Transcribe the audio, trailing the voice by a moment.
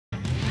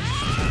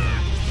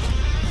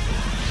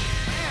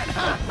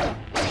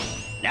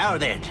Now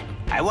then,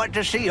 I want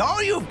to see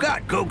all you've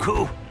got,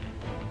 Goku.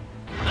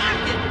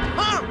 I'm getting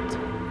pumped!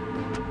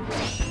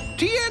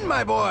 Tien,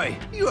 my boy,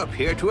 you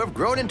appear to have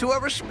grown into a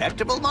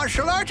respectable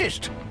martial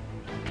artist.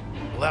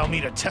 Allow me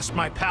to test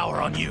my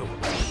power on you.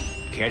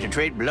 Care to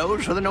trade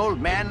blows with an old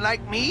man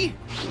like me?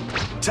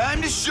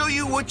 Time to show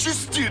you what your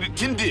student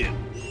can do.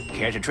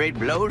 Care to trade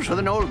blows with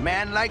an old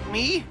man like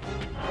me?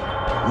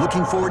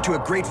 Looking forward to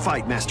a great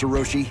fight, Master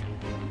Roshi.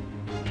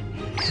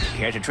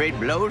 Care to trade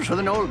blows with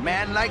an old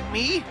man like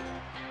me?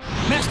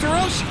 Master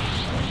Roshi,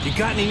 you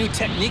got any new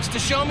techniques to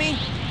show me?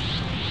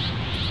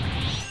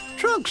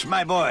 Trunks,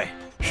 my boy,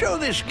 show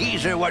this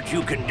geezer what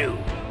you can do.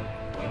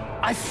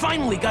 I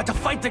finally got to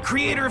fight the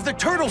creator of the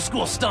Turtle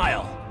School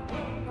style.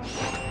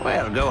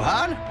 Well,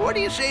 Gohan, what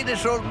do you say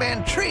this old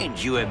man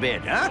trains you a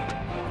bit, huh?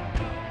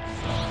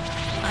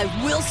 I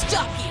will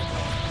stop you.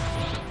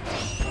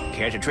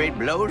 Care to trade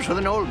blows with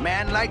an old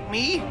man like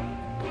me?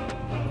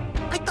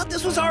 I thought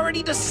this was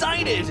already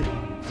decided.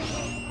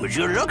 Would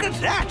you look at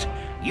that?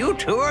 You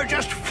two are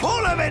just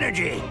full of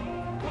energy.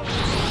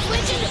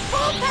 Switching to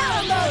full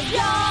power mode,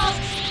 y'all!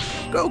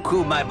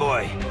 Goku, my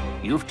boy,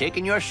 you've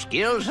taken your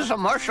skills as a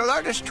martial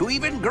artist to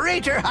even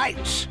greater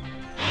heights.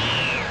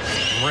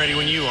 I'm ready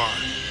when you are.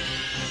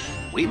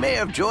 We may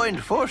have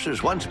joined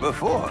forces once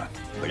before,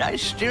 but I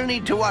still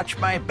need to watch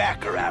my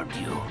back around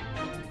you.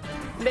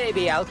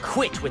 Maybe I'll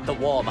quit with the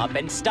warm-up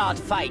and start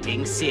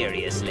fighting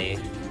seriously.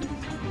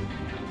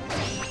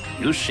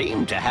 You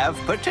seem to have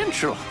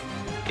potential.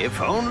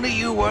 If only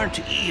you weren't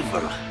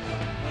evil.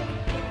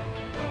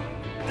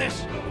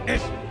 This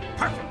is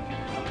perfect.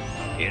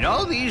 In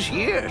all these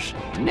years,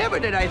 never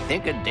did I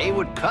think a day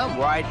would come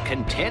where I'd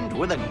contend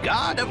with a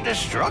god of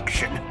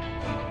destruction.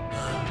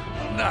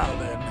 Now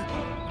then.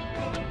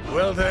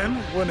 Well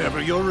then,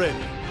 whenever you're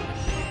ready.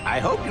 I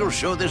hope you'll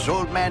show this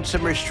old man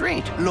some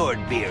restraint, Lord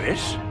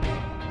Beerus.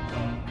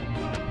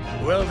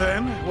 Well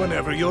then,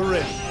 whenever you're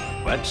ready.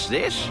 What's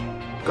this?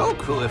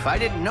 Goku, if I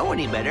didn't know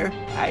any better,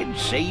 I'd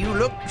say you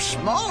look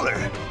smaller.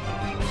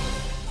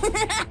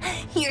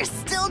 You're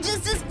still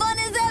just as fun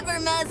as ever,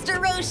 Master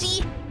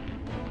Roshi.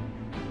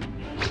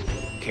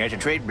 Care to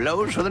trade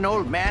blows with an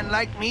old man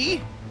like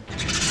me?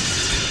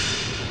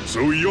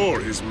 So you're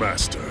his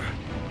master.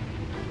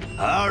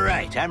 All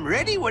right, I'm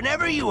ready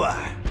whenever you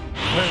are.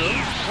 Well,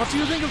 what do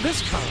you think of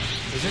this color?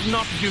 Is it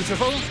not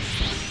beautiful?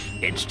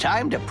 It's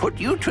time to put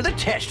you to the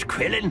test,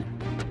 Krillin.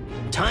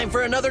 Time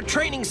for another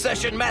training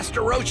session, Master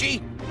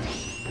Roshi.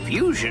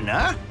 Fusion,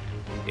 huh?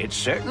 It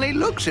certainly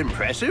looks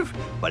impressive,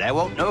 but I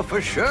won't know for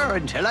sure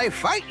until I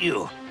fight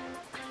you.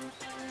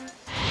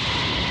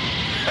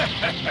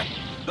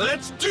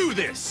 Let's do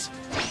this!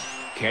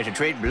 Care to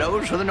trade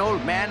blows with an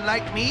old man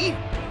like me?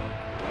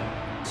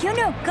 You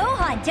know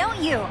Gohan,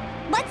 don't you?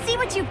 Let's see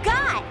what you've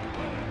got!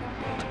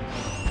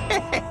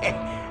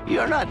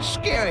 You're not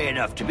scary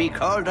enough to be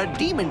called a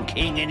Demon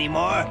King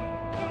anymore.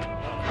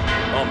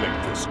 I'll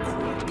make this quick.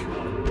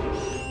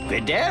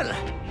 Videl,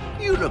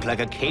 you look like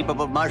a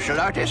capable martial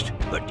artist,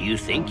 but do you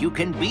think you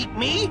can beat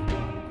me?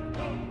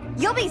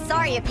 You'll be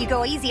sorry if you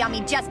go easy on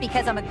me just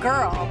because I'm a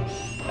girl.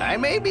 I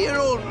may be an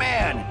old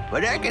man,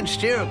 but I can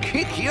still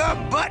kick your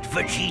butt,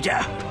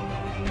 Vegeta.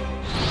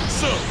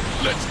 So,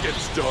 let's get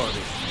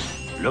started.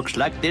 Looks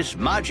like this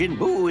Majin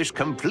Buu is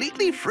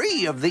completely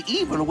free of the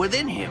evil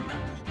within him.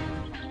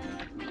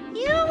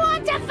 You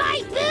want to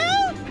fight, Boo?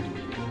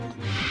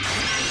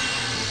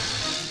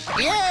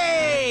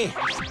 Yay!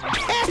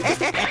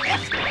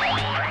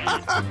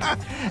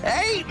 I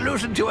ain't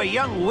losing to a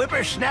young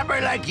whippersnapper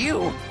like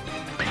you.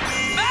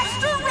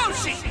 Master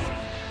Roshi,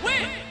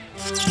 win!